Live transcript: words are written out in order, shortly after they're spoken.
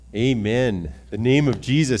Amen. The name of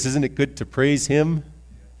Jesus. Isn't it good to praise him?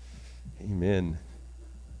 Amen.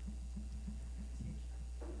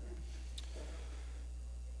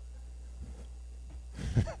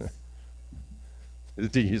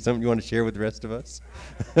 Do you have something you want to share with the rest of us?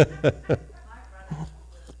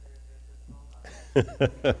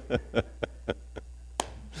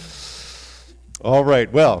 All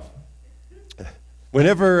right. Well,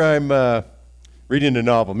 whenever I'm reading a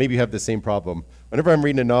novel, maybe you have the same problem. Whenever I'm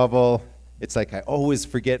reading a novel, it's like I always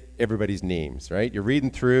forget everybody's names, right? You're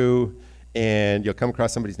reading through, and you'll come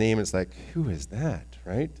across somebody's name, and it's like, who is that,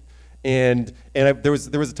 right? There was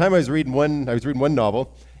a time I was reading one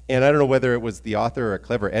novel, and I don't know whether it was the author or a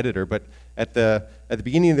clever editor, but at the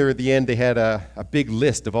beginning or the end, they had a big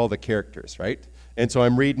list of all the characters, right? And so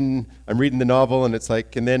I'm reading the novel, and it's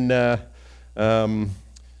like, and then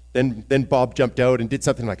Bob jumped out and did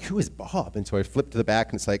something like, who is Bob? And so I flipped to the back,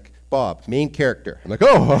 and it's like, Bob, main character. I'm like,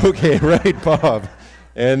 oh, okay, right, Bob.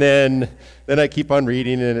 And then I keep on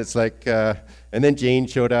reading, and it's like, and then Jane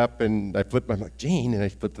showed up, and I'm like, Jane? And I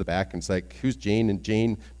flipped to the back, and it's like, who's Jane? And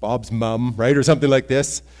Jane, Bob's mom, right, or something like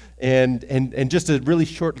this. And just a really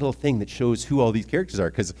short little thing that shows who all these characters are,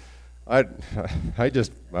 because I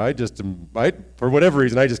for whatever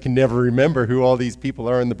reason, I just can never remember who all these people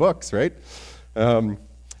are in the books, right? And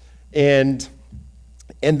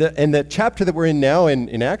the chapter that we're in now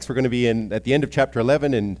in Acts, we're going to be at the end of chapter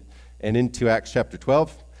 11 and into Acts chapter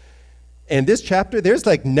 12. And this chapter, there's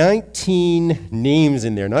like 19 names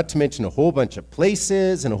in there, not to mention a whole bunch of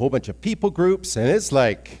places and a whole bunch of people groups. And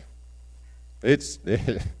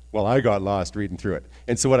well, I got lost reading through it.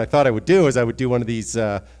 And so what I thought I would do is I would do one of these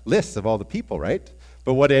lists of all the people, right?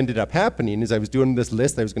 But what ended up happening is I was doing this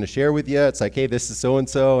list I was going to share with you. It's like, hey, this is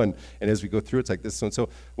so-and-so, and as we go through, it's like this so-and-so.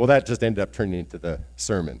 Well, that just ended up turning into the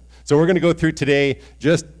sermon. So we're going to go through today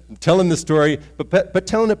just telling the story, but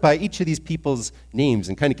telling it by each of these people's names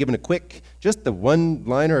and kind of giving a quick, just the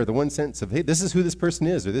one-liner or the one sentence of, hey, this is who this person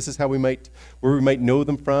is, or this is where we might know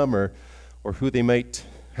them from, or who they might,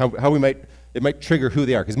 it might trigger who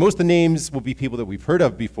they are. Because most of the names will be people that we've heard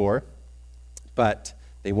of before, but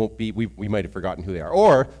they won't be, we might have forgotten who they are.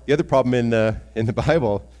 Or the other problem in the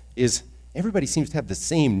Bible is everybody seems to have the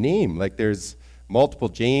same name. Like there's multiple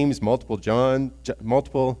James, multiple John,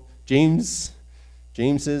 multiple Jameses,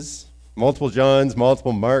 multiple Johns,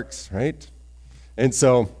 multiple Marks, right? And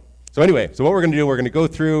so anyway, so what we're going to do, we're going to go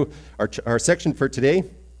through our section for today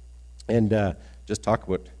and just talk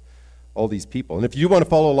about all these people. And if you want to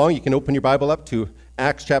follow along, you can open your Bible up to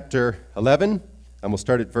Acts chapter 11, and we'll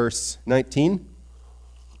start at verse 19.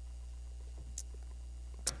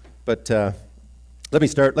 But let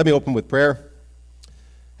me open with prayer.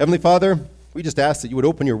 Heavenly Father, we just ask that you would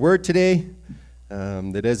open your word today,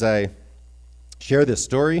 that as I share this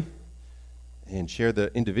story and share the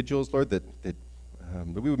individuals, Lord, that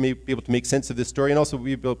we would be able to make sense of this story, and also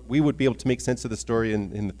we would be able to make sense of the story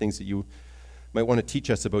in the things that you might want to teach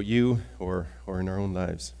us about you or in our own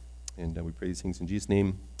lives. And we pray these things in Jesus'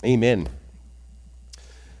 name. Amen.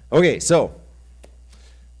 Okay, so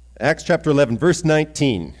Acts chapter 11, verse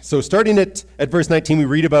 19. So starting at verse 19, we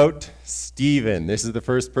read about Stephen. This is the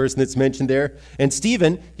first person that's mentioned there. And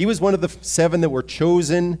Stephen, he was one of the 7 that were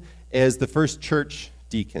chosen as the first church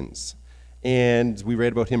deacons. And we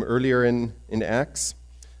read about him earlier in Acts.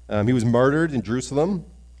 He was martyred in Jerusalem.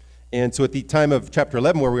 And so at the time of chapter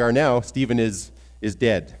 11, where we are now, Stephen is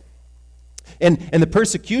dead. And the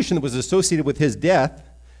persecution that was associated with his death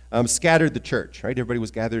scattered the church, right? Everybody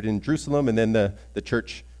was gathered in Jerusalem, and then the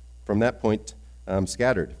church from that point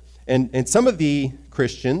scattered. And some of the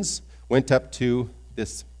Christians went up to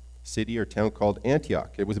this city or town called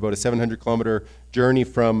Antioch. It was about a 700-kilometer journey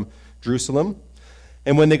from Jerusalem.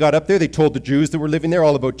 And when they got up there, they told the Jews that were living there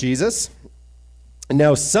all about Jesus. And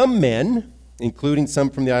now some men, including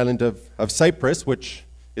some from the island of Cyprus, which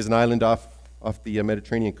is an island off the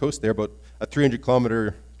Mediterranean coast there, about a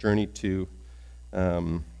 300-kilometer journey to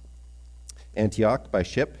Antioch by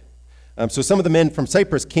ship. So some of the men from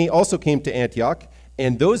Cyprus also came to Antioch,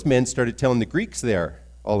 and those men started telling the Greeks there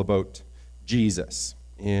all about Jesus.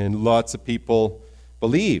 And lots of people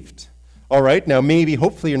believed. All right, now maybe,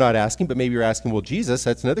 hopefully you're not asking, but maybe you're asking, well, Jesus,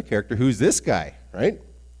 that's another character. Who's this guy, right?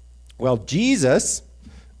 Well, Jesus,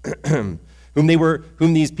 whom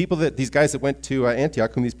these guys that went to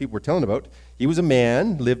Antioch, whom these people were telling about, he was a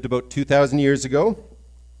man, lived about 2,000 years ago.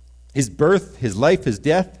 His birth, his life, his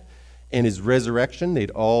death, and his resurrection,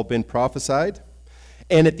 they'd all been prophesied.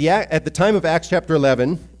 And at the time of Acts chapter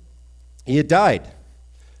 11, he had died.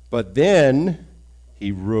 But then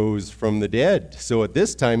he rose from the dead. So at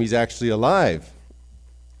this time, he's actually alive.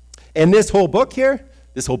 And this whole book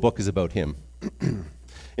is about him.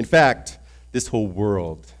 In fact, this whole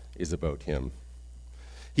world is about him.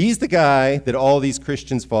 He's the guy that all these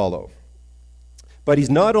Christians follow. But he's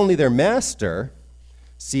not only their master,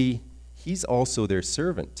 see, he's also their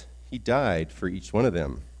servant. He died for each one of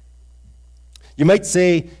them. You might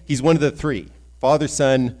say he's one of the three, Father,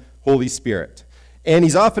 Son, Holy Spirit. And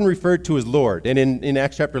he's often referred to as Lord. And in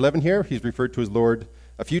Acts chapter 11 here, he's referred to as Lord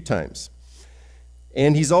a few times.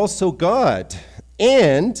 And he's also God.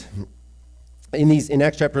 And in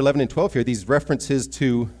Acts chapter 11 and 12 here, these references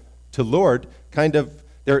to Lord kind of,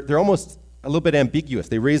 they're almost a little bit ambiguous.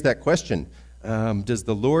 They raise that question. Does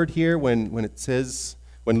the Lord here, when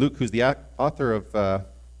Luke, who's the author of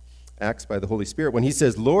Acts by the Holy Spirit, when he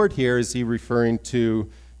says Lord here, is he referring to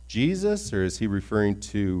Jesus or is he referring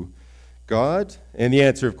to God? And the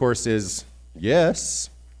answer, of course, is yes,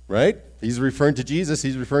 right? He's referring to Jesus,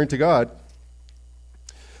 he's referring to God.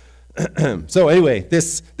 So anyway,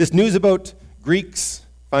 this news about Greeks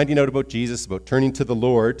finding out about Jesus, about turning to the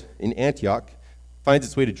Lord in Antioch, finds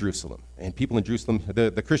its way to Jerusalem. And people in Jerusalem,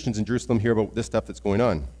 the Christians in Jerusalem, hear about this stuff that's going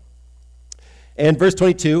on. And verse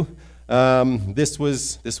 22, this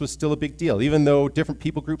was still a big deal. Even though different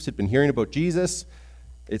people groups had been hearing about Jesus,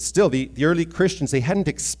 it's still, the early Christians, they hadn't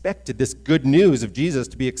expected this good news of Jesus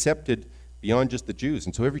to be accepted beyond just the Jews.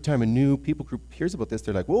 And so every time a new people group hears about this,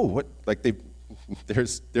 they're like, whoa, what? Like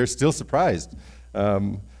they're still surprised,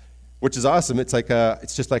 which is awesome. It's like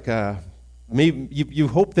it's just like maybe you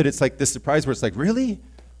hope that it's like this surprise where it's like, really?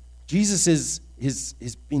 Jesus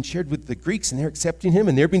is being shared with the Greeks and they're accepting him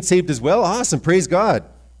and they're being saved as well? Awesome, praise God.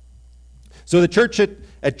 So the church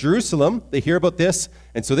at Jerusalem, they hear about this,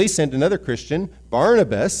 and so they send another Christian,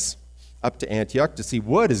 Barnabas, up to Antioch to see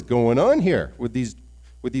what is going on here with these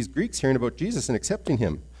Greeks hearing about Jesus and accepting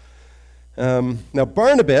him. Now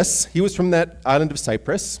Barnabas, he was from that island of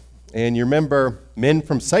Cyprus, and you remember men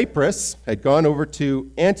from Cyprus had gone over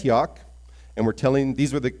to Antioch and were telling,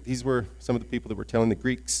 these were some of the people that were telling the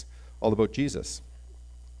Greeks all about Jesus.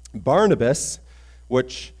 Barnabas,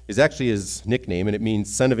 which is actually his nickname, and it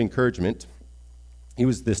means son of encouragement, he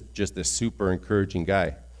was just this super encouraging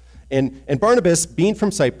guy. And Barnabas, being from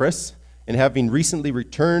Cyprus and having recently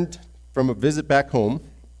returned from a visit back home,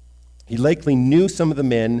 he likely knew some of the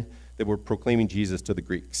men that were proclaiming Jesus to the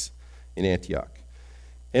Greeks in Antioch.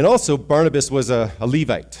 And also, Barnabas was a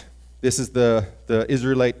Levite. This is the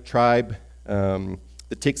Israelite tribe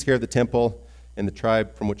that takes care of the temple and the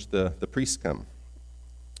tribe from which the priests come.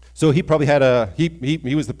 So he probably had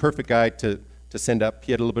he was the perfect guy to send up.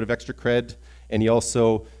 He had a little bit of extra cred, and he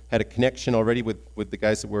also had a connection already with the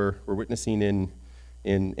guys that were witnessing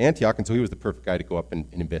in Antioch, and so he was the perfect guy to go up and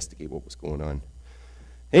investigate what was going on.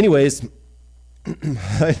 Anyways,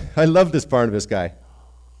 I love this Barnabas guy.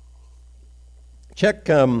 Check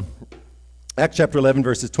Acts chapter 11,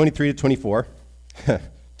 verses 23 to 24.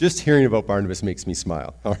 Just hearing about Barnabas makes me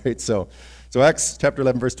smile. All right, so Acts chapter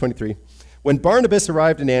 11, verse 23. When Barnabas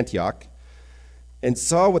arrived in Antioch and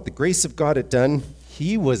saw what the grace of God had done,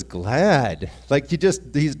 he was glad. Like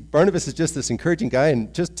Barnabas is just this encouraging guy,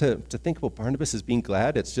 and just to think about Barnabas as being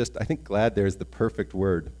glad, it's just, I think glad there is the perfect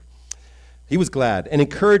word. He was glad and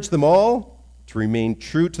encouraged them all to remain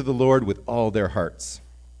true to the Lord with all their hearts.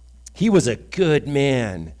 He was a good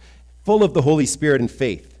man, full of the Holy Spirit and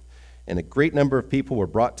faith, and a great number of people were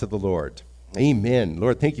brought to the Lord. Amen.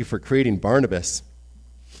 Lord, thank you for creating Barnabas.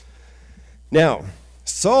 Now,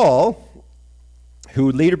 Saul,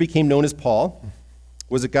 who later became known as Paul,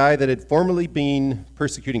 was a guy that had formerly been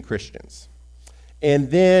persecuting Christians.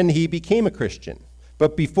 And then he became a Christian.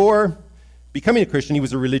 But before becoming a Christian, he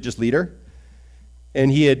was a religious leader.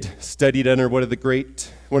 And he had studied under one of the greats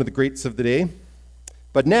of the day.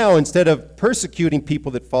 But now, instead of persecuting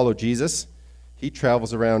people that follow Jesus, he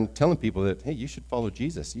travels around telling people that, hey, you should follow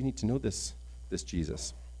Jesus. You need to know this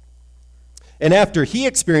Jesus. And after he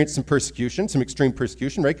experienced some persecution, some extreme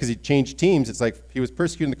persecution, right, because he changed teams, it's like he was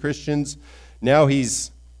persecuting the Christians. Now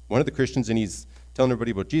he's one of the Christians and he's telling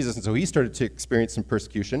everybody about Jesus. And so he started to experience some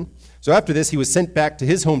persecution. So after this, he was sent back to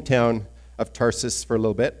his hometown of Tarsus for a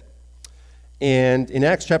little bit. And in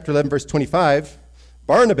Acts chapter 11, verse 25,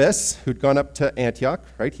 Barnabas, who'd gone up to Antioch,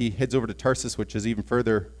 right, he heads over to Tarsus, which is even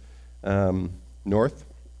further north.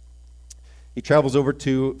 He travels over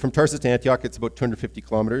from Tarsus to Antioch. It's about 250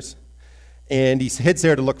 kilometers. And he heads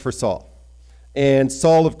there to look for Saul. And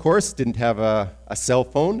Saul, of course, didn't have a cell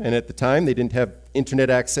phone. And at the time, they didn't have internet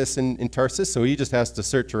access in Tarsus. So he just has to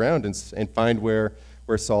search around and find where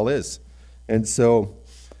Saul is. And so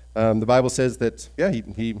the Bible says that, yeah,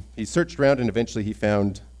 he searched around and eventually he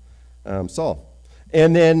found Saul.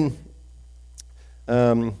 And then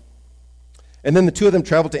the two of them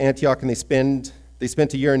traveled to Antioch, and they spent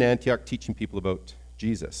a year in Antioch teaching people about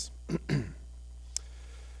Jesus.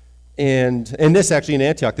 And this actually in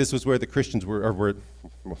Antioch, this was where the Christians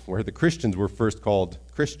where the Christians were first called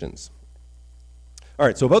Christians. All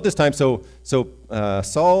right, so about this time, Saul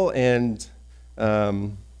and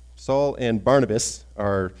Barnabas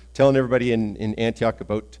are telling everybody in Antioch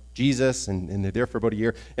about Jesus, and they're there for about a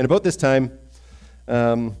year. And about this time,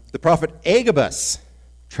 the prophet Agabus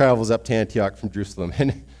travels up to Antioch from Jerusalem.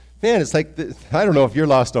 And man, it's like, I don't know if you're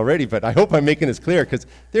lost already, but I hope I'm making this clear, because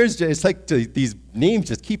it's like these names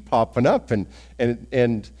just keep popping up. And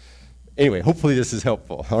anyway, hopefully this is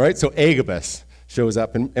helpful. All right, so Agabus shows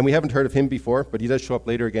up, and we haven't heard of him before, but he does show up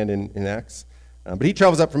later again in Acts. But he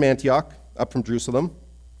travels up from Antioch, up from Jerusalem,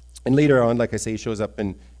 and later on, like I say, he shows up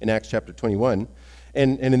in Acts chapter 21.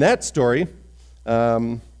 And in that story,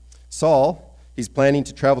 Saul, he's planning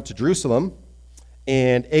to travel to Jerusalem,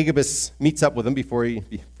 and Agabus meets up with him before he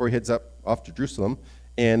heads off to Jerusalem.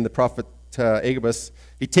 And the prophet Agabus,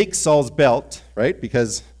 he takes Saul's belt, right?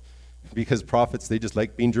 Because prophets, they just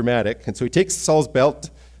like being dramatic. And so he takes Saul's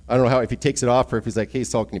belt. I don't know if he takes it off or if he's like, hey,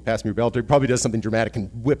 Saul, can you pass me your belt? Or he probably does something dramatic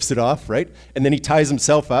and whips it off, right? And then he ties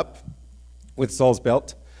himself up with Saul's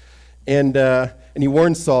belt. And he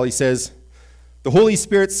warns Saul, he says, the Holy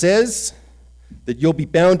Spirit says that you'll be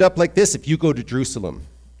bound up like this if you go to Jerusalem.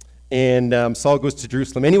 And Saul goes to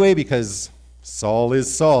Jerusalem anyway, because Saul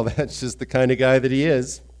is Saul. That's just the kind of guy that he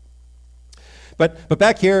is. But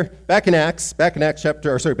back in Acts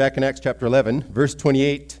chapter 11, verse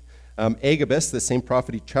 28, Agabus, the same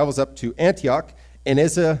prophet, he travels up to Antioch, and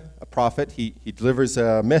as a prophet, he delivers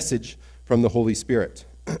a message from the Holy Spirit.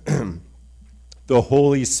 The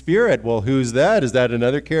Holy Spirit, well, who's that? Is that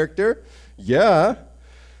another character? Yeah.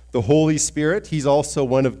 The Holy Spirit, he's also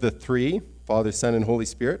one of the three, Father, Son, and Holy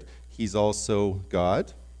Spirit. He's also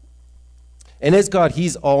God. And as God,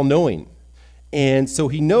 he's all-knowing. And so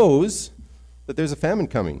he knows that there's a famine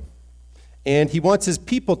coming. And he wants his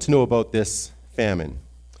people to know about this famine.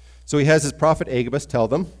 So he has his prophet Agabus tell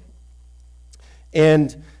them.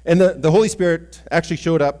 And the Holy Spirit actually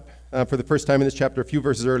showed up for the first time in this chapter a few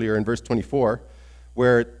verses earlier in verse 24,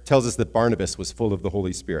 where it tells us that Barnabas was full of the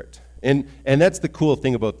Holy Spirit. And that's the cool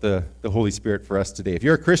thing about the Holy Spirit for us today. If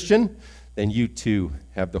you're a Christian, then you too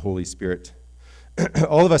have the Holy Spirit.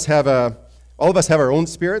 All of us have our own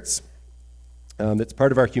spirits. That's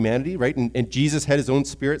part of our humanity, right? And Jesus had his own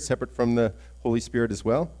spirit separate from the Holy Spirit as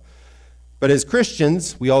well. But as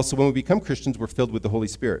Christians, we also, when we become Christians, we're filled with the Holy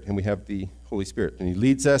Spirit, and we have the Holy Spirit. And he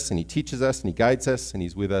leads us, and he teaches us, and he guides us, and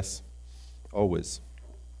he's with us always.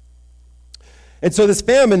 And so this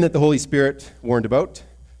famine that the Holy Spirit warned about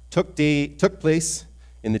took place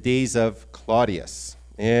in the days of Claudius.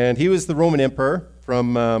 And he was the Roman emperor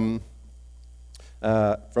from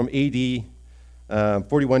AD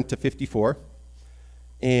 41 to 54.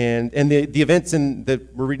 And the events that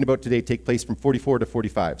we're reading about today take place from 44 to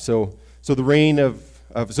 45. So the reign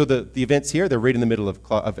the events here, they're right in the middle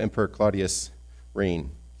of Emperor Claudius'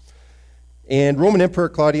 reign. And Roman Emperor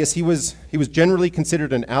Claudius, he was generally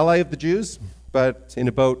considered an ally of the Jews, but in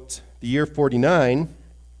about the year 49,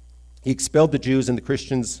 he expelled the Jews and the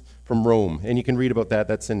Christians from Rome. And you can read about that.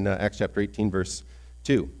 That's in Acts chapter 18, verse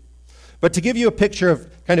 2. But to give you a picture of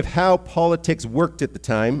kind of how politics worked at the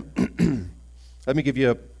time, let me give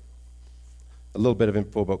you a little bit of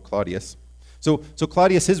info about Claudius. So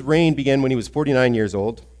Claudius, his reign began when he was 49 years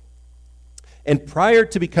old. And prior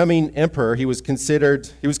to becoming emperor, he was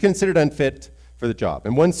considered unfit for the job.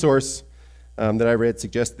 And one source that I read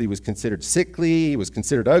suggested he was considered sickly, he was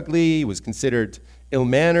considered ugly, he was considered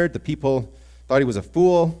ill-mannered. The people thought he was a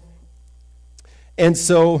fool. And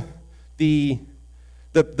so the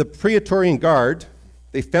Praetorian Guard,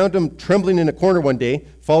 they found him trembling in a corner one day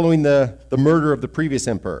following the murder of the previous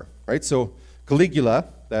emperor, right? So Caligula,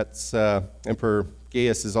 that's Emperor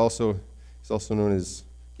Gaius, is also known as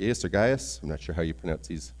Gaius or Gaius. I'm not sure how you pronounce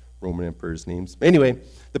these Roman emperors' names. Anyway,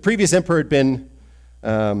 the previous emperor had been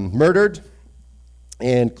murdered,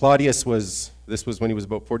 and Claudius this was when he was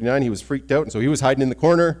about 49, he was freaked out, and so he was hiding in the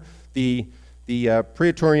corner. The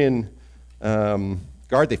Praetorian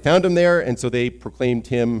Guard, they found him there, and so they proclaimed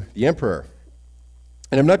him the emperor.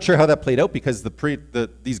 And I'm not sure how that played out, because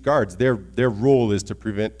these guards, their role is to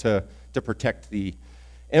protect the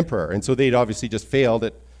emperor. And so they'd obviously just failed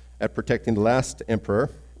at protecting the last emperor.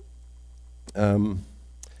 And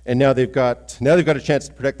now they've got a chance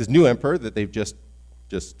to protect this new emperor that they've just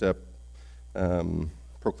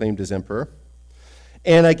proclaimed as emperor.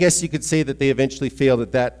 And I guess you could say that they eventually failed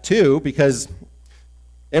at that too, because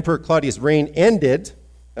Emperor Claudius' reign ended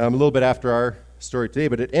a little bit after our story today,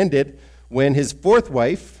 but it ended when his fourth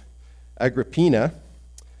wife, Agrippina,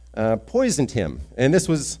 poisoned him. And this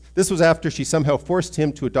was after she somehow forced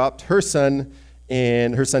him to adopt her son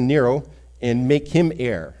and her son Nero and make him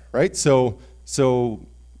heir, right? So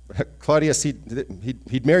Claudius,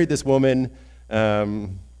 he'd married this woman.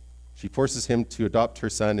 She forces him to adopt her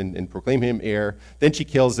son and proclaim him heir. Then she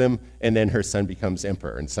kills him, and then her son becomes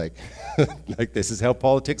emperor. And it's like, like this is how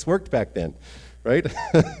politics worked back then, right?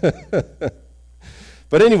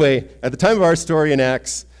 But anyway, at the time of our story in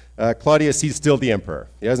Acts, Claudius, he's still the emperor.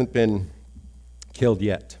 He hasn't been killed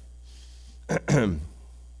yet.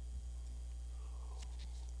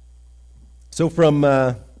 So from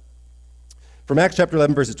Acts chapter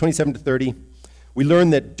 11, verses 27 to 30, we learn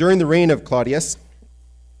that during the reign of Claudius,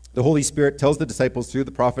 the Holy Spirit tells the disciples through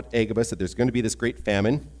the prophet Agabus that there's going to be this great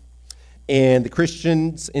famine. And the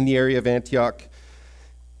Christians in the area of Antioch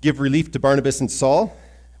give relief to Barnabas and Saul,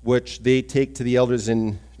 which they take to the elders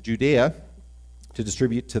in Judea to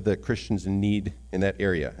distribute to the Christians in need in that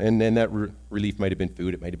area. And then that relief might have been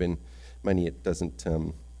food, it might have been money, it doesn't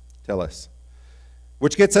tell us.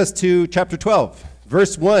 Which gets us to chapter 12,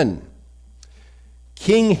 verse 1.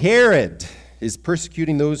 King Herod is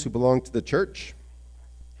persecuting those who belong to the church.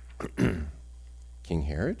 King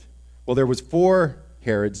Herod? Well, there was 4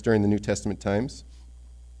 Herods during the New Testament times.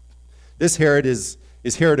 This Herod is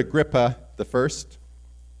Herod Agrippa the first,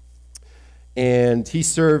 and he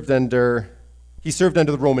served under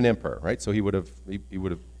the Roman emperor, right? So he would have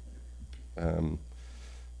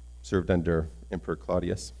served under Emperor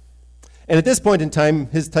Claudius. And at this point in time,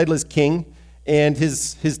 his title is king, and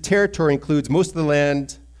his territory includes most of the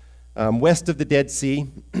land west of the Dead Sea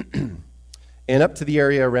and up to the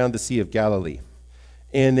area around the Sea of Galilee.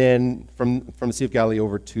 And then from the Sea of Galilee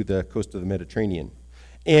over to the coast of the Mediterranean.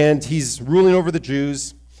 And he's ruling over the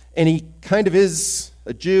Jews, and he kind of is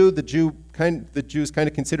a Jew. The Jews kind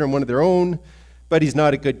of consider him one of their own, but he's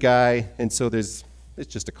not a good guy, and so it's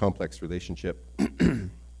just a complex relationship.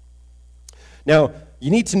 Now,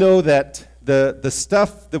 you need to know that the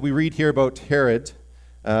stuff that we read here about Herod,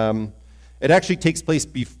 it actually takes place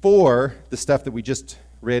before the stuff that we just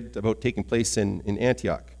read about taking place in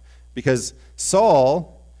Antioch. Because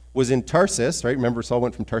Saul was in Tarsus, right? Remember, Saul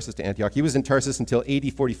went from Tarsus to Antioch. He was in Tarsus until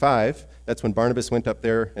AD 45. That's when Barnabas went up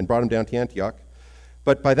there and brought him down to Antioch.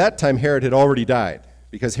 But by that time, Herod had already died,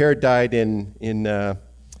 because Herod died in the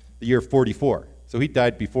year 44. So he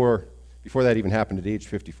died before that even happened at age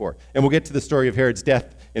 54. And we'll get to the story of Herod's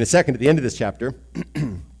death in a second at the end of this chapter.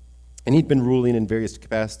 And he'd been ruling in various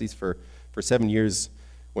capacities for 7 years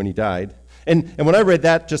when he died. And when I read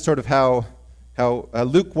that, just sort of how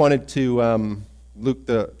Luke wanted to, Luke,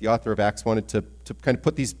 the author of Acts, wanted to kind of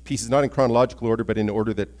put these pieces not in chronological order, but in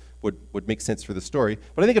order that would make sense for the story.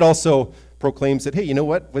 But I think it also proclaims that, hey, you know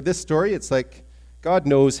what? With this story, it's like God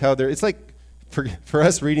knows how it's like for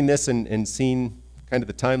us reading this and seeing kind of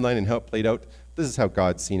the timeline and how it played out, this is how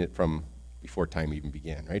God's seen it from before time even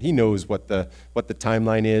began, right? He knows what the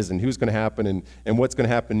timeline is and who's going to happen and what's going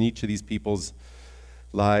to happen in each of these people's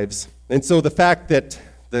lives. And so the fact that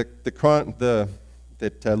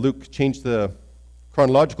Luke changed the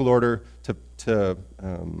chronological order to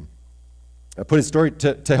put his story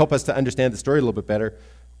to help us to understand the story a little bit better,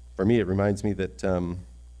 for me it reminds me that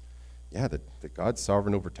that God's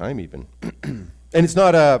sovereign over time even. And it's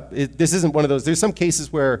not this isn't one of those. There's some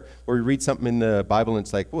cases where we read something in the Bible and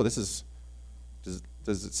it's like, oh, does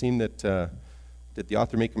it seem that did the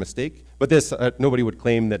author make a mistake? But this nobody would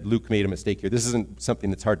claim that Luke made a mistake here. This isn't something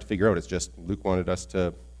that's hard to figure out. It's just Luke wanted us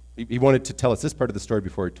to. He wanted to tell us this part of the story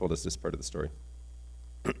before he told us this part of the story.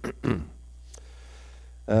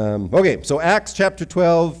 Okay, so Acts chapter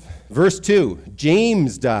 12, verse 2.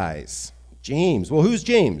 James dies. James. Well, who's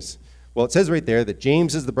James? Well, it says right there that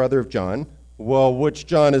James is the brother of John. Well, which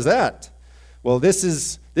John is that? Well, this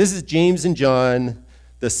is James and John,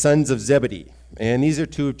 the sons of Zebedee. And these are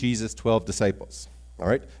 2 of Jesus' 12 disciples. All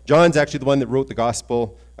right? John's actually the one that wrote the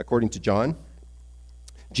gospel according to John.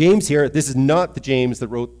 James here, this is not the James that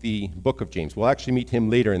wrote the book of James. We'll actually meet him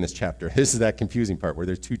later in this chapter. This is that confusing part where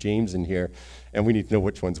there's 2 James in here, and we need to know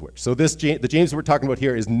which one's which. So the James we're talking about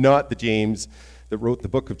here is not the James that wrote the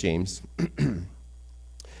book of James.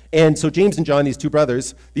 And so James and John, these 2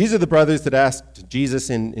 brothers, these are the brothers that asked Jesus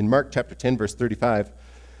in Mark chapter 10, verse 35.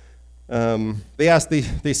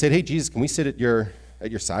 They said, hey, Jesus, can we sit at your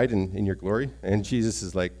side in your glory? And Jesus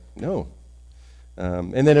is like, no.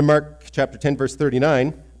 And then in Mark chapter 10, verse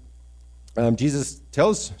 39, Jesus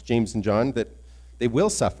tells James and John that they will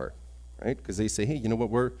suffer, right? Because they say, hey, you know what,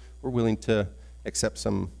 we're willing to accept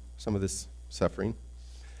some of this suffering.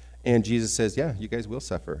 And Jesus says, yeah, you guys will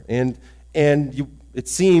suffer. And it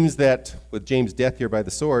seems that with James' death here by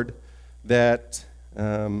the sword, that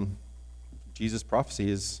Jesus'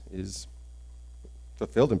 prophecy is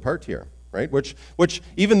fulfilled in part here, right? Which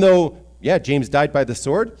even though, James died by the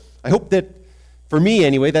sword, I hope that, for me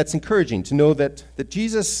anyway, that's encouraging to know that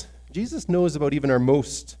Jesus knows about even our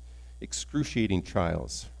most excruciating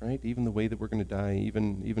trials, right? Even the way that we're going to die,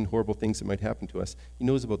 even horrible things that might happen to us. He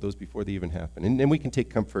knows about those before they even happen. And we can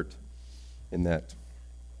take comfort in that.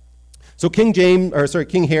 So King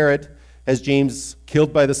Herod has James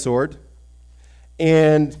killed by the sword.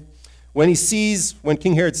 And when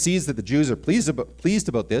King Herod sees that the Jews are pleased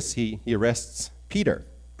about this, he arrests Peter.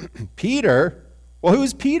 Peter? Well,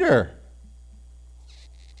 who's Peter?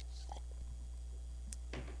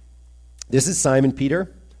 This is Simon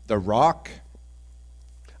Peter, the Rock,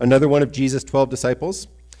 another one of Jesus' 12 disciples.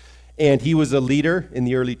 And he was a leader in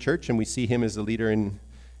the early church, and we see him as a leader in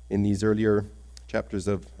these earlier chapters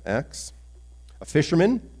of Acts. A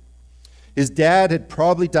fisherman. His dad had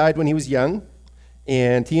probably died when he was young,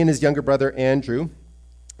 and he and his younger brother Andrew,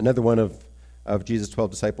 another one of Jesus'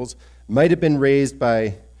 12 disciples, might have been raised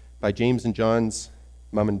by James and John's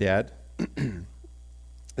mom and dad.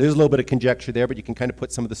 There's a little bit of conjecture there, but you can kind of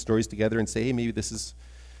put some of the stories together and say, hey, maybe this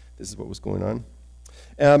is what was going on.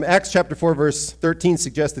 Acts chapter 4, verse 13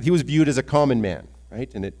 suggests that he was viewed as a common man,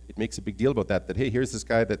 right? And it makes a big deal about that, hey, here's this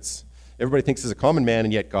guy that's everybody thinks is a common man,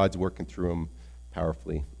 and yet God's working through him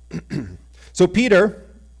powerfully. So Peter,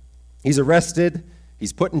 he's arrested,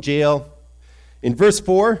 he's put in jail. In verse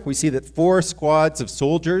 4, we see that 4 squads of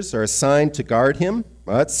soldiers are assigned to guard him.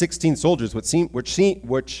 Well, that's 16 soldiers,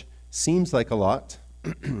 which seems like a lot.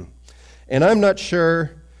 And I'm not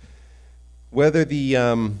sure whether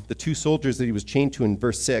the 2 soldiers that he was chained to in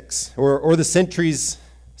verse 6, or the sentries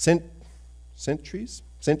at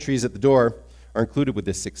the door are included with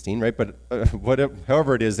this 16, right? But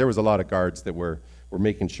however it is, there was a lot of guards that were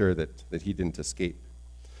making sure that he didn't escape.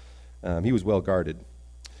 He was well guarded.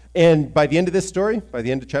 And by the end of this story, by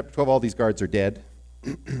the end of chapter 12, all these guards are dead.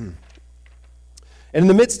 And in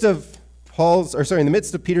the midst of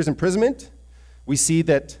Peter's imprisonment, we see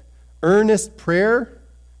that earnest prayer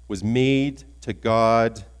was made to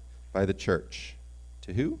God by the church.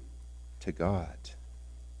 To who? To God.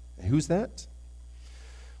 And who's that?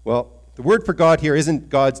 Well, the word for God here isn't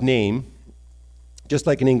God's name. Just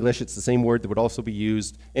like in English, it's the same word that would also be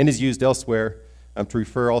used and is used elsewhere to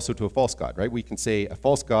refer also to a false god, right? We can say a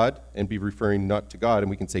false god and be referring not to God, and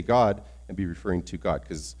we can say God and be referring to God,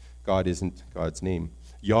 because God isn't God's name.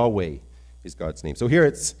 Yahweh is God's name. So here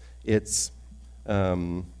it's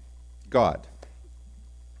God.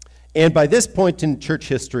 And by this point in church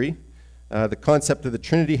history, the concept of the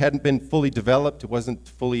Trinity hadn't been fully developed. It wasn't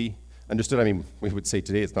fully understood. I mean, we would say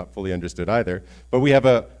today it's not fully understood either, but we have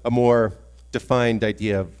a more defined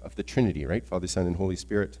idea of the Trinity, right? Father, Son, and Holy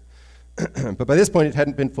Spirit. But by this point, it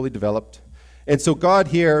hadn't been fully developed. And so God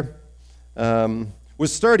here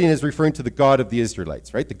was starting as referring to the God of the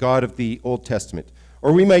Israelites, right? The God of the Old Testament.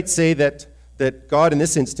 Or we might say that God in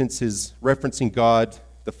this instance is referencing God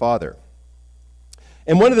the Father.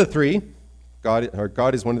 And one of the three, God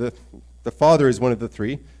is one of the Father is one of the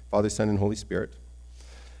three, Father, Son, and Holy Spirit.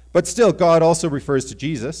 But still, God also refers to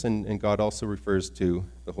Jesus, and God also refers to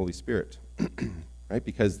the Holy Spirit, right?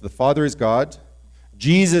 Because the Father is God,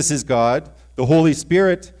 Jesus is God, the Holy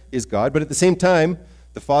Spirit is God, but at the same time,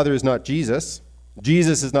 the Father is not Jesus,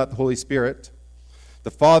 Jesus is not the Holy Spirit, the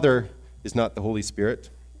Father is not the Holy Spirit.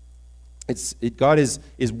 God is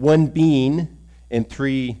one being and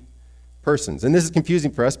 3 persons. And this is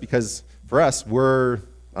confusing for us because for us,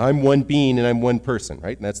 I'm one being and I'm one person,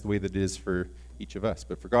 right? And that's the way that it is for each of us.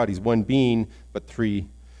 But for God, he's one being, but 3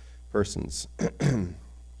 persons.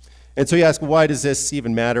 And so you ask, well, why does this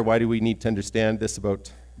even matter? Why do we need to understand this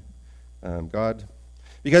about God?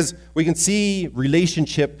 Because we can see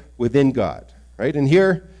relationship within God, right? And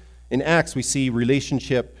here in Acts, we see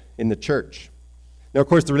relationship in the church. Now, of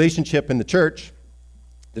course, the relationship in the church,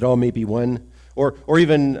 that all may be one, or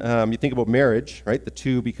even you think about marriage, right? The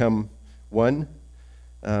 2 become one.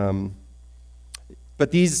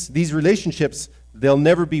 But these relationships, they'll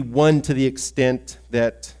never be one to the extent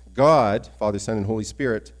that God, Father, Son, and Holy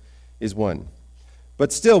Spirit, is one.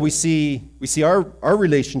 But still, we see our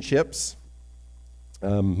relationships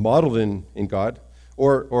modeled in God,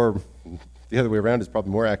 or the other way around is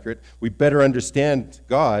probably more accurate. We better understand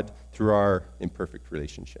God through our imperfect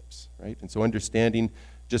relationships, right? And so understanding,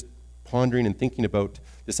 just pondering and thinking about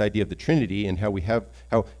this idea of the Trinity and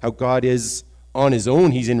how God is on his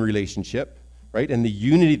own, he's in relationship, right? And the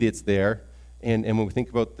unity that's there. And when we think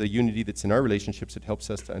about the unity that's in our relationships, it helps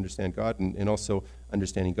us to understand God, and also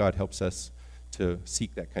understanding God helps us to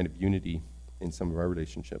seek that kind of unity in some of our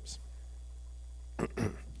relationships.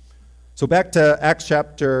 So back to Acts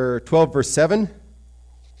chapter 12, verse 7.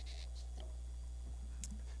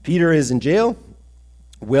 Peter is in jail,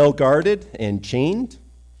 well guarded and chained,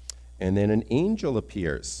 and then an angel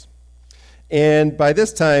appears. And by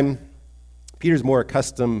this time, Peter's more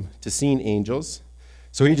accustomed to seeing angels,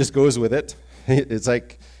 so he just goes with it. It's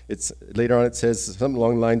later on it says something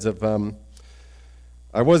along the lines of,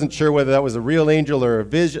 I wasn't sure whether that was a real angel or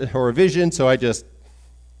a vision, so I just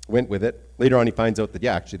went with it. Later on he finds out that,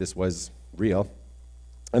 yeah, actually this was real.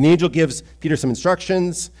 And the angel gives Peter some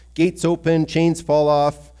instructions. Gates open, chains fall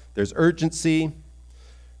off, there's urgency,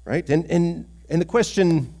 right? And the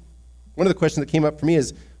question, one of the questions that came up for me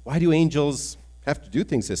is, why do angels have to do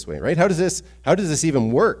things this way, right? How does this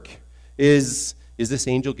even work? Is this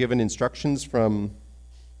angel given instructions from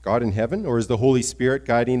God in heaven, or is the Holy Spirit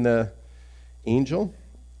guiding the angel?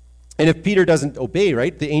 And if Peter doesn't obey,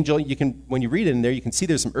 right, the angel, when you read it in there, you can see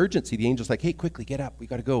there's some urgency. The angel's like, hey, quickly, get up, we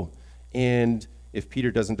got to go. And if Peter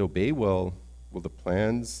doesn't obey, will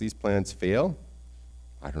these plans fail?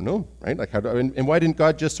 I don't know, right? Like, and why didn't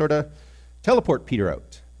God just sort of teleport Peter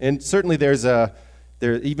out? And certainly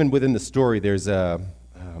even within the story, the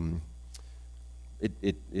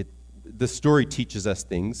story teaches us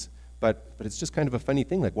things, but it's just kind of a funny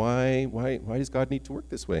thing. Like, why does God need to work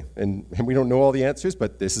this way? And we don't know all the answers,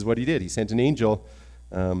 but this is what he did. He sent an angel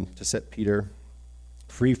to set Peter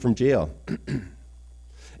free from jail.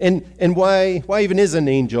 And why even is an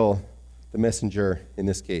angel the messenger in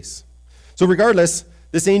this case? So regardless,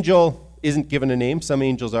 this angel isn't given a name. Some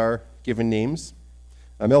angels are given names.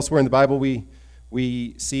 Elsewhere in the Bible,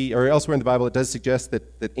 we see, or elsewhere in the Bible, it does suggest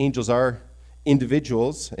that angels are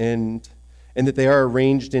individuals and that they are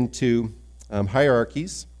arranged into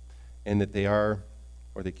hierarchies, and that they are,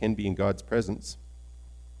 or they can be, in God's presence.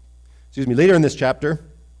 Later in this chapter,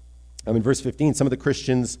 in verse 15, some of the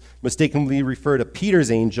Christians mistakenly refer to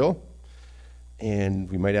Peter's angel,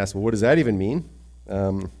 and we might ask, well, what does that even mean?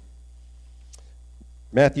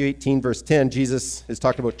 Matthew 18, verse 10, Jesus is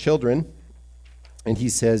talking about children, and he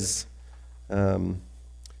says,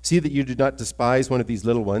 see that you do not despise one of these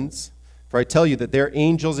little ones, for I tell you that their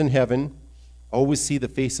angels in heaven always see the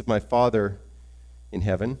face of my Father in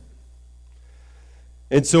heaven.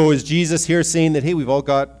 And so is Jesus here saying that, hey, we've all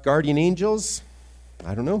got guardian angels?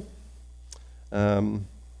 I don't know.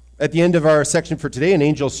 At the end of our section for today, an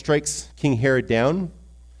angel strikes King Herod down.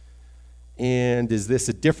 And is this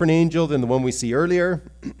a different angel than the one we see earlier?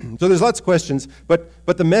 So there's lots of questions, but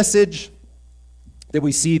the message that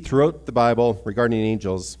we see throughout the Bible regarding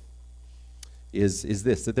angels is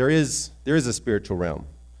this, that there is a spiritual realm.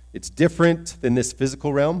 It's different than this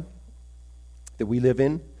physical realm that we live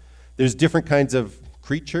in. There's different kinds of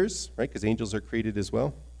creatures, right? Because angels are created as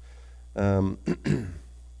well. And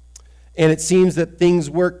it seems that things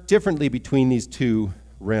work differently between these two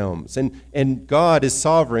realms. And God is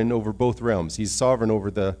sovereign over both realms. He's sovereign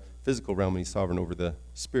over the physical realm, and he's sovereign over the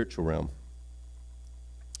spiritual realm.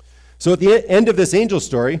 So at the end of this angel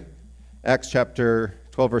story, Acts chapter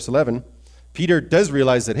 12, verse 11, Peter does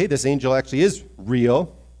realize that, hey, this angel actually is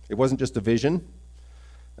real. It wasn't just a vision.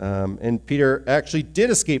 And Peter actually did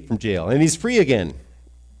escape from jail, and he's free again.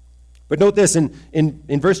 But note this,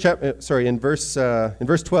 in verse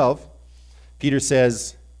 12, Peter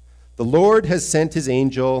says, the Lord has sent his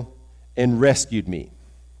angel and rescued me.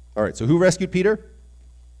 All right, so who rescued Peter?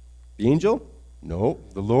 The angel? No,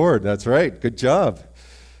 the Lord. That's right. Good job.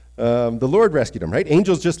 The Lord rescued him, right?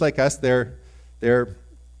 Angels, just like us, they're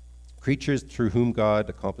creatures through whom God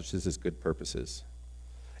accomplishes his good purposes.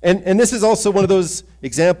 And this is also one of those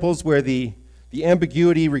examples where the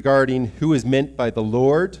ambiguity regarding who is meant by the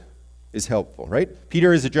Lord is helpful, right?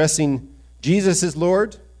 Peter is addressing Jesus as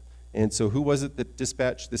Lord, and so who was it that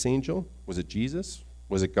dispatched this angel? Was it Jesus?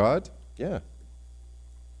 Was it God? Yeah.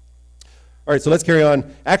 All right, so let's carry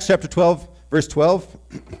on. Acts chapter 12, verse 12.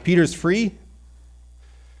 Peter's free,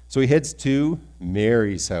 so he heads to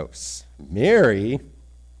Mary's house. Mary?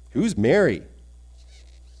 Who's Mary?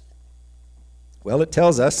 Well, it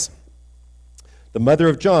tells us the mother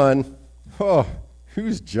of John. Oh,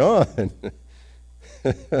 who's John?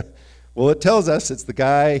 Well, it tells us it's the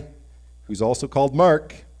guy who's also called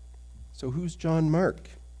Mark. So who's John Mark?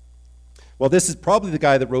 Well, this is probably the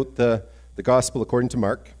guy that wrote the gospel according to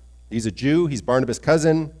Mark. He's a Jew. He's Barnabas'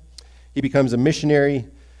 cousin. He becomes a missionary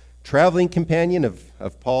traveling companion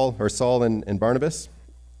of Paul or Saul and Barnabas.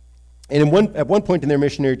 And at one point in their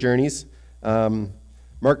missionary journeys,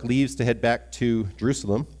 Mark leaves to head back to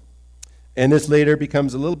Jerusalem. And this later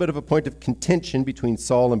becomes a little bit of a point of contention between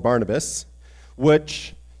Saul and Barnabas,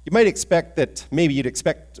 which you might expect that maybe you'd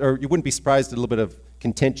expect, or you wouldn't be surprised at a little bit of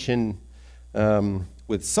contention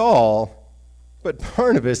with Saul But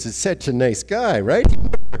Barnabas is such a nice guy, right?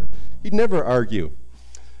 He'd never argue.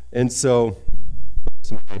 And so,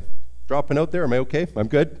 am I dropping out there? Am I okay? I'm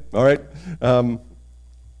good? All right.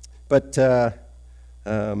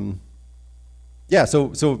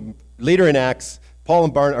 So later in Acts,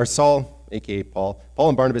 Saul, a.k.a. Paul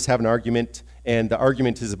and Barnabas have an argument, and the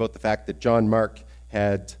argument is about the fact that John Mark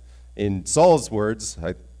had, in Saul's words,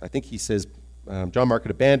 I think he says, John Mark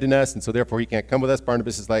had abandoned us, and so therefore he can't come with us.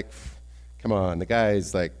 Barnabas is like, come on, the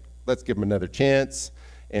guy's like, let's give him another chance.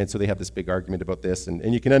 And so they have this big argument about this,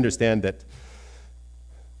 and you can understand that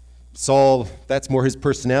Saul, that's more his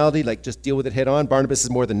personality, like just deal with it head on. Barnabas is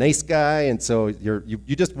more the nice guy, and so you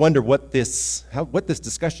just wonder what this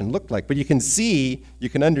discussion looked like. But you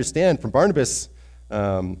can understand from Barnabas'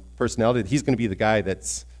 personality that he's going to be the guy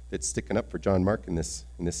that's sticking up for John Mark in this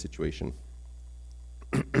situation.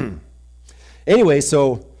 Anyway,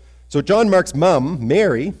 so John Mark's mom,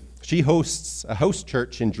 Mary, she hosts a house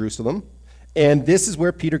church in Jerusalem, and this is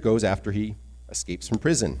where Peter goes after he escapes from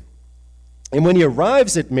prison. And when he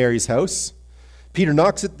arrives at Mary's house, Peter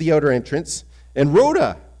knocks at the outer entrance, and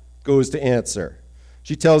Rhoda goes to answer.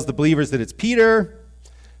 She tells the believers that it's Peter,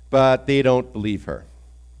 but they don't believe her.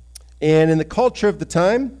 And in the culture of the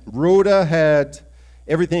time, Rhoda had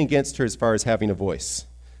everything against her as far as having a voice.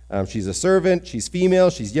 She's a servant, she's female,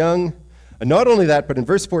 she's young. And not only that, but in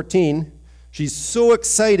verse 14, she's so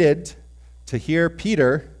excited to hear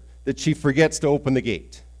Peter that she forgets to open the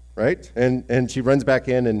gate, right? And she runs back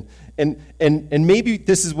in, and maybe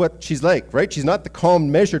this is what she's like, right? She's not the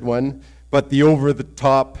calm, measured one, but the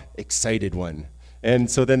over-the-top, excited one. And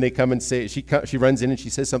so then they come and say, she runs in and she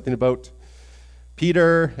says something about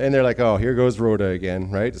Peter, and they're like, oh, here goes Rhoda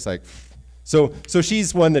again, right? It's like, so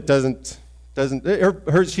she's one that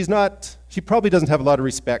she probably doesn't have a lot of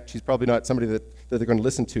respect. She's probably not somebody that they're going to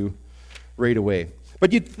listen to right away.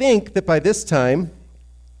 But you'd think that by this time,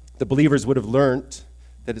 the believers would have learned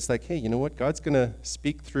that it's like, hey, you know what? God's going to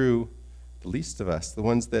speak through the least of us, the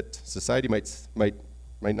ones that society might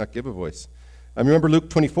not give a voice. I remember Luke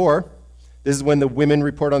 24. This is when the women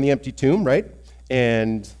report on the empty tomb, right?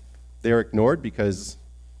 And they're ignored because,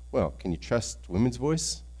 well, can you trust women's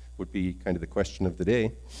voice? Would be kind of the question of the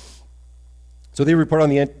day. So they report on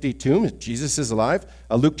the empty tomb. Jesus is alive.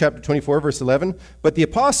 Luke chapter 24, verse 11. But the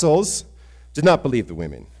apostles did not believe the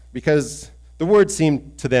women because the word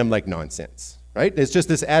seemed to them like nonsense, right? It's just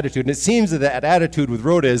this attitude. And it seems that attitude with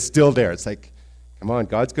Rhoda is still there. It's like, come on,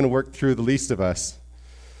 God's going to work through the least of us.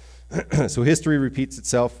 So history repeats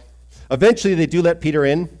itself. Eventually, they do let Peter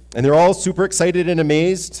in, and they're all super excited and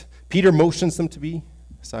amazed. Peter motions them to be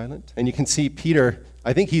silent. And you can see Peter,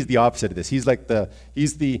 I think he's the opposite of this. He's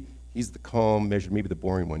the calm, measured, maybe the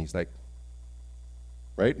boring one. He's like,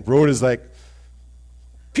 right? Rhoda's like,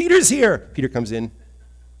 Peter's here. Peter comes in,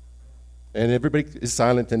 and everybody is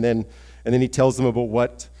silent, and then he tells them about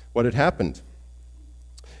what had happened.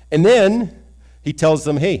 And then he tells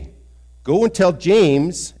them, hey, go and tell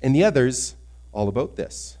James and the others all about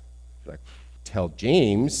this. Like, tell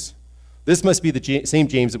James? This must be the same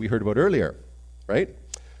James that we heard about earlier, right?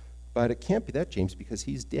 But it can't be that James because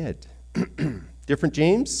he's dead. Different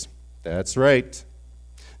James? That's right.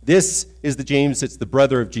 This is the James that's the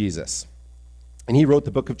brother of Jesus. And he wrote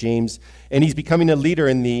the book of James, and he's becoming a leader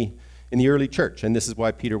in the early church, and this is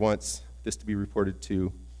why Peter wants this to be reported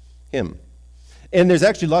to him. And there's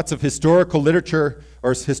actually lots of historical literature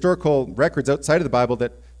or historical records outside of the Bible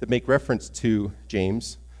that make reference to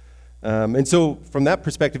James. And so from that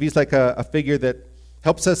perspective, he's like a figure that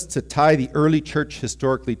helps us to tie the early church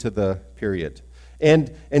historically to the period.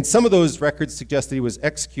 And some of those records suggest that he was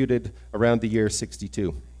executed around the year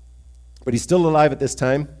 62. But he's still alive at this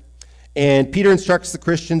time. And Peter instructs the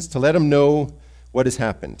Christians to let him know what has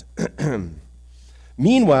happened.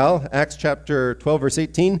 Meanwhile, Acts chapter 12, verse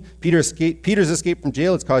 18, Peter's escape from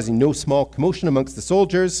jail is causing no small commotion amongst the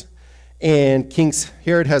soldiers. And King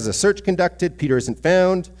Herod has a search conducted. Peter isn't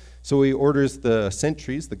found. So he orders the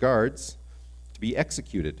sentries, the guards, to be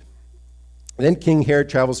executed. And then King Herod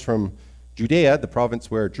travels from Judea, the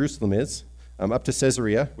province where Jerusalem is, up to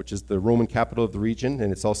Caesarea, which is the Roman capital of the region,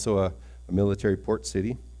 and it's also a military port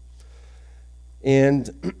city.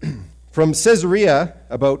 And from Caesarea,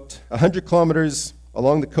 about 100 kilometers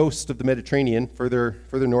along the coast of the Mediterranean, further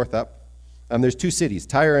north up, there's two cities,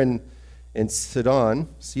 Tyre and Sidon.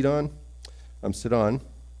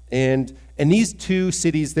 And these two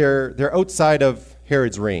cities, they're outside of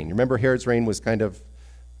Herod's reign. Remember, Herod's reign was kind of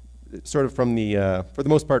sort of from the, for the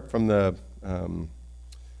most part, from the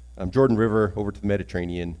Jordan River over to the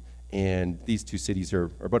Mediterranean. And these two cities are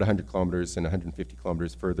about 100 kilometers and 150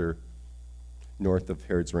 kilometers further north of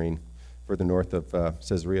Herod's reign, further north of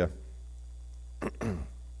Caesarea.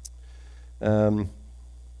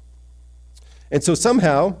 And so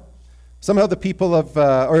somehow the people of,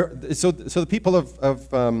 the people of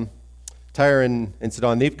Tyre and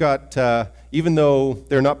Sidon, they've got, even though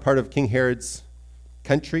they're not part of King Herod's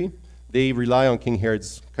country, they rely on King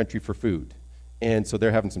Herod's country for food. And so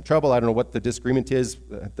they're having some trouble. I don't know what the disagreement is.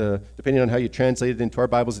 Depending on how you translate it into our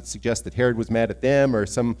Bibles, it suggests that Herod was mad at them, or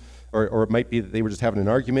it might be that they were just having an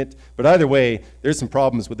argument. But either way, there's some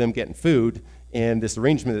problems with them getting food and this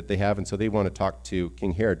arrangement that they have, and so they want to talk to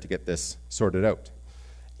King Herod to get this sorted out.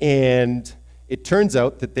 And it turns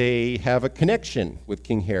out that they have a connection with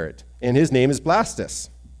King Herod, and his name is Blastus.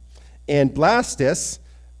 And Blastus,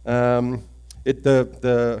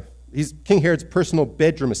 he's King Herod's personal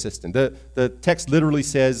bedroom assistant. The text literally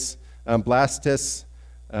says Blastus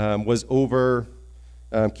was over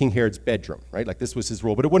King Herod's bedroom, right? Like this was his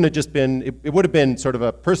role. But it wouldn't have just been, it would have been sort of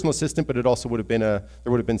a personal assistant, but it also would have been there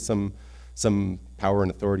would have been some power and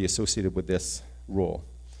authority associated with this role.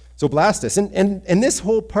 So Blastus, and this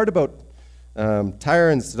whole part about Tyre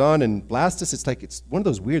and Sidon and Blastus, it's one of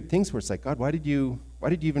those weird things where it's like, God, why did you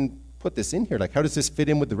even put this in here? Like, how does this fit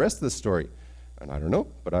in with the rest of the story? And I don't know,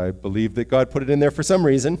 but I believe that God put it in there for some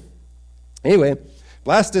reason. Anyway,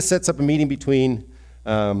 Blastus sets up a meeting between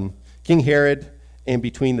King Herod and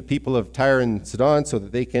between the people of Tyre and Sidon so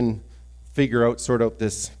that they can sort out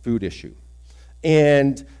this food issue.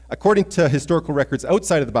 And according to historical records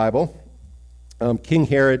outside of the Bible, King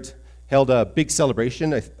Herod held a big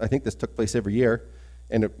celebration. I think this took place every year,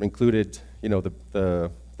 and it included, the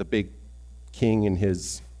big king in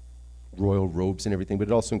his royal robes and everything, but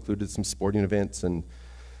it also included some sporting events and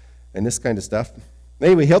this kind of stuff.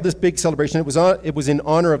 Anyway, he held this big celebration. It was in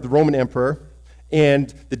honor of the Roman emperor,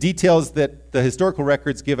 and the details that the historical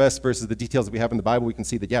records give us versus the details that we have in the Bible, we can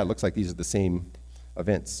see that, it looks like these are the same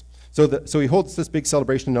events. So he holds this big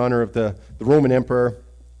celebration in honor of the Roman emperor.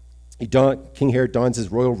 King Herod dons his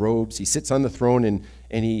royal robes. He sits on the throne, and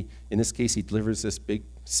he, in this case, he delivers this big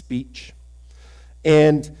speech.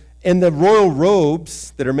 And the royal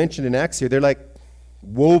robes that are mentioned in Acts here, they're like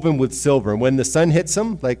woven with silver. And when the sun hits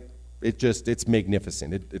them, it's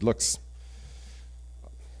magnificent. It looks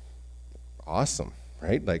awesome,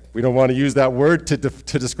 right? Like, we don't want to use that word to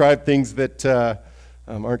describe things that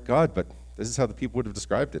aren't God, but this is how the people would have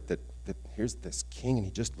described it, that here's this king, and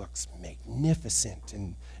he just looks magnificent.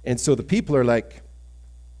 And so the people are like,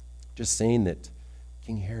 just saying that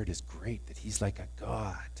King Herod is great, that he's like a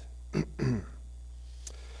god.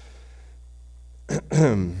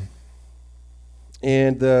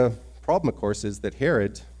 And the problem, of course, is that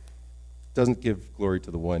Herod doesn't give glory to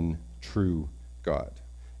the one true God.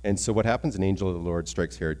 And so what happens? An angel of the Lord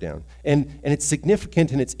strikes Herod down. And it's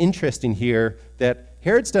significant and it's interesting here that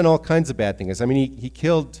Herod's done all kinds of bad things. I mean, he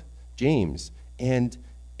killed James. And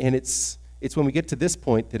it's when we get to this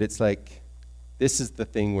point that it's like, this is the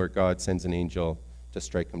thing where God sends an angel to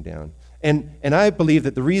strike him down. And I believe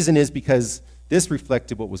that the reason is because this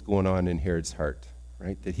reflected what was going on in Herod's heart,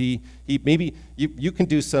 right? That he maybe you can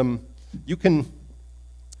do some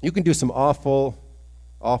awful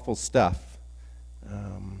stuff.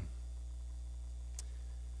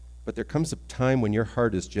 But there comes a time when your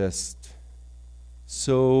heart is just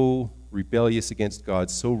so rebellious against God,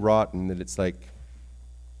 so rotten that it's like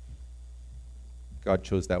God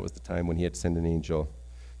chose that was the time when he had to send an angel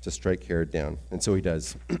to strike Herod down. And so he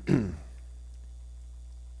does. And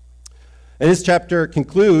this chapter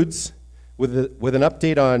concludes with an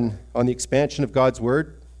update on the expansion of God's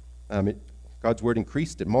word. God's word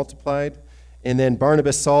increased, it multiplied. And then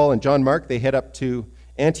Barnabas, Saul, and John Mark, they head up to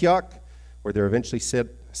Antioch, where they're eventually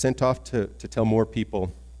sent off to tell more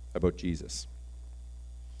people about Jesus.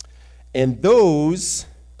 And those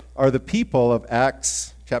are the people of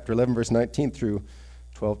Acts chapter 11, verse 19 through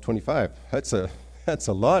 12:25. That's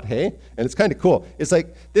a lot, hey? And it's kind of cool. It's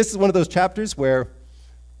like, this is one of those chapters where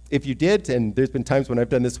if you did, and there's been times when I've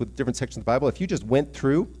done this with different sections of the Bible, if you just went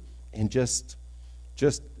through and just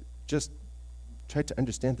tried to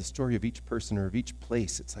understand the story of each person or of each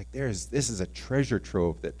place, it's like this is a treasure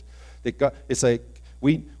trove that God, it's like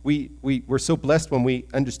we're so blessed when we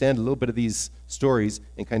understand a little bit of these stories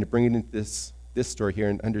and kind of bring it into this story here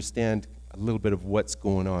and understand a little bit of what's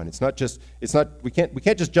going on. We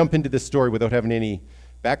can't just jump into this story without having any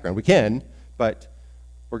background. We can, but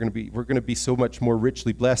we're going to be so much more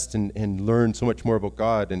richly blessed and learn so much more about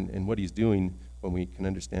God and what he's doing when we can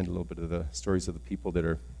understand a little bit of the stories of the people that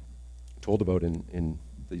are told about in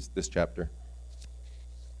this chapter.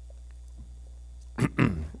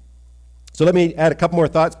 So let me add a couple more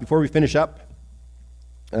thoughts before we finish up.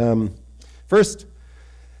 First,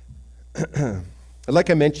 like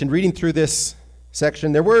I mentioned, reading through this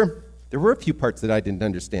section, there were there were a few parts that I didn't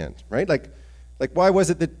understand, right? Like why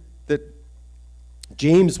was it that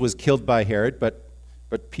James was killed by Herod,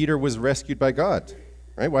 but Peter was rescued by God,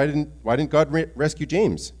 right? Why didn't God rescue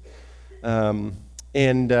James? And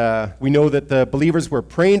we know that the believers were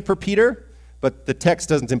praying for Peter, but the text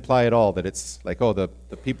doesn't imply at all that it's like, oh, the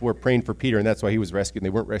people were praying for Peter and that's why he was rescued. And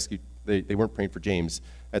they weren't rescued. They weren't praying for James.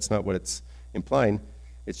 That's not what it's implying.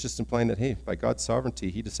 It's just implying that, hey, by God's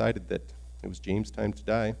sovereignty, he decided that it was James' time to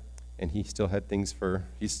die, and he still had things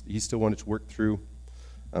he still wanted to work through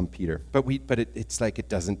Peter. But it's like it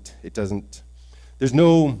doesn't. There's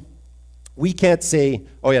no. We can't say,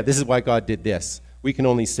 oh yeah, this is why God did this. We can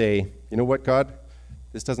only say, you know what, God,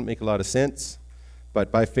 this doesn't make a lot of sense.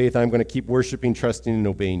 But by faith, I'm going to keep worshiping, trusting, and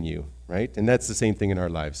obeying you, right? And that's the same thing in our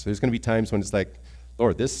lives. So there's going to be times when it's like,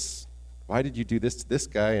 Lord, why did you do this to this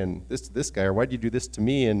guy and this to this guy, or why did you do this to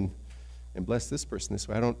me and bless this person this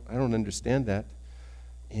way? I don't understand that.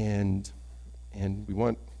 And we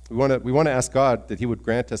want to ask God that He would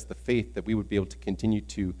grant us the faith that we would be able to continue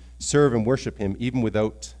to serve and worship Him even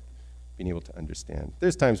without being able to understand.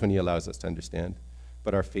 There's times when He allows us to understand,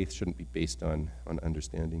 but our faith shouldn't be based on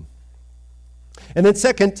understanding. And then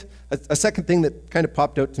a second thing that kind of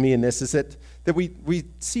popped out to me in this is that we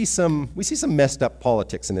see some messed up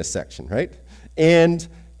politics in this section, right? And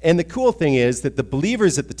the cool thing is that the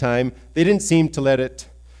believers at the time, they didn't seem to let it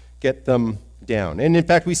get them down. And in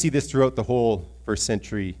fact, we see this throughout the whole first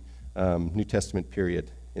century New Testament period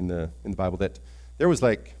in the Bible, that there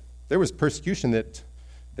was persecution that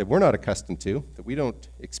we're not accustomed to, that we don't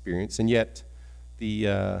experience, and yet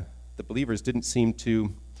the believers didn't seem to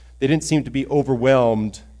be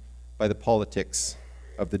overwhelmed by the politics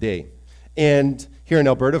of the day. And here in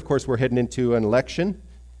Alberta, of course, we're heading into an election.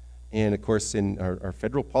 And of course, in our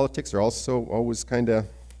federal politics are also always kind of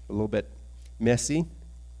a little bit messy.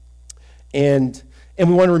 And we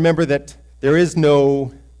want to remember that there is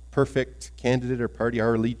no perfect candidate or party.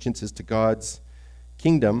 Our allegiance is to God's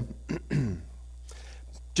kingdom.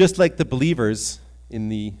 Just like the believers in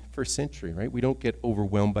the first century, right? We don't get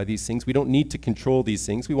overwhelmed by these things. We don't need to control these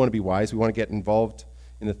things. We want to be wise. We want to get involved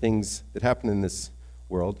in the things that happen in this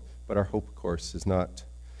world. But our hope, of course, is not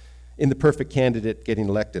in the perfect candidate getting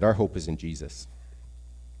elected. Our hope is in Jesus.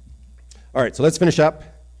 All right, so let's finish up.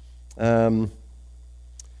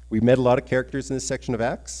 We met a lot of characters in this section of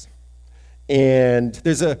Acts. And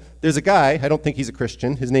there's a guy, I don't think he's a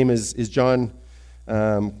Christian. His name is John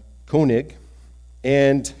Koenig.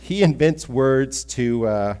 And he invents words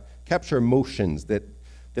to capture emotions that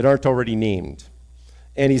aren't already named.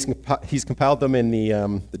 And he's compiled them in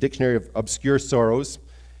the Dictionary of Obscure Sorrows.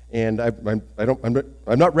 And I'm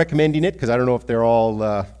not recommending it because I don't know if they're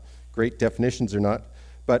all great definitions or not.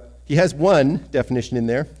 But he has one definition in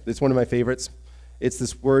there. It's one of my favorites. It's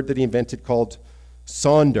this word that he invented called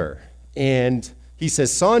sonder. And he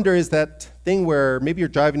says sonder is that thing where maybe you're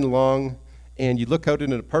driving along and you look out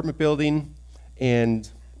in an apartment building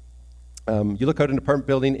and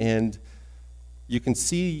you can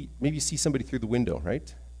see somebody through the window,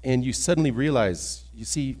 right? And you suddenly realize, you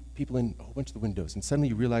see people in a whole bunch of the windows, and suddenly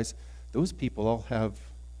you realize those people all have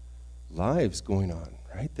lives going on,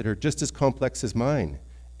 right, that are just as complex as mine.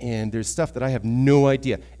 And there's stuff that I have no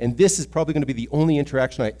idea. And this is probably going to be the only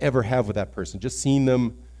interaction I ever have with that person, just seeing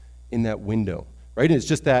them in that window, right? And it's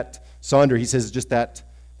just that, Sonder, he says, just that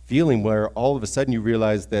feeling where all of a sudden you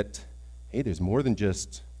realize that, hey, there's more than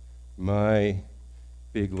just my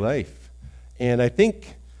big life. And I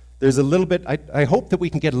think there's a little bit, I hope that we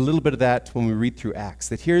can get a little bit of that when we read through Acts,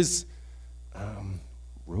 that here's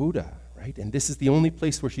Rhoda, right? And this is the only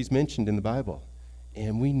place where she's mentioned in the Bible.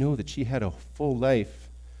 And we know that she had a full life.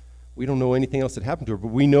 We don't know anything else that happened to her, but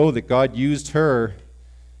we know that God used her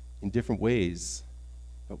in different ways.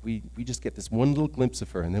 But we just get this one little glimpse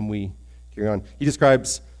of her, and then we carry on. He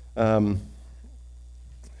describes Soder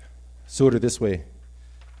this way.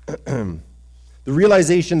 The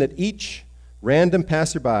realization that each random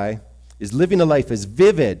passerby is living a life as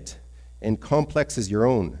vivid and complex as your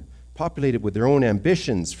own, populated with their own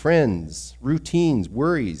ambitions, friends, routines,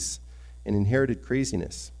 worries, and inherited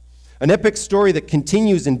craziness. An epic story that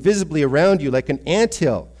continues invisibly around you like an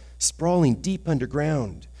anthill sprawling deep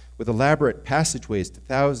underground with elaborate passageways to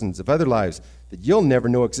thousands of other lives that you'll never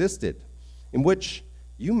know existed, in which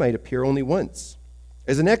you might appear only once,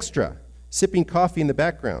 as an extra, sipping coffee in the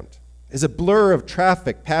background, as a blur of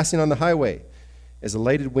traffic passing on the highway, as a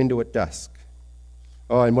lighted window at dusk.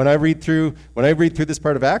 Oh, and when I read through this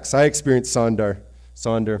part of Acts, I experience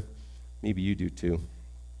Sonder. Maybe you do too.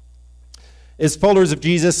 As followers of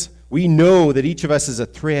Jesus, we know that each of us is a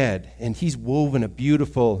thread, and he's woven a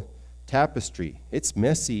beautiful tapestry. It's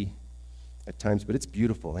messy, at times, but it's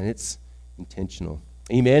beautiful and it's intentional.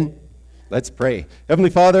 Amen. Let's pray. Heavenly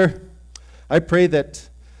Father, I pray that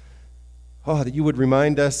that you would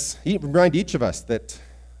remind each of us that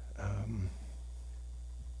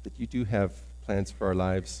that you do have plans for our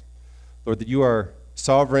lives. Lord, that you are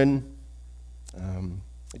sovereign.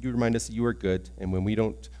 That you remind us that you are good, and when we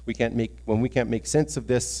can't make sense of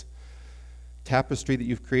this tapestry that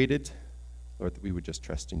you've created, Lord, that we would just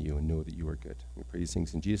trust in you and know that you are good. We pray these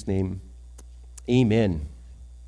things in Jesus' name. Amen.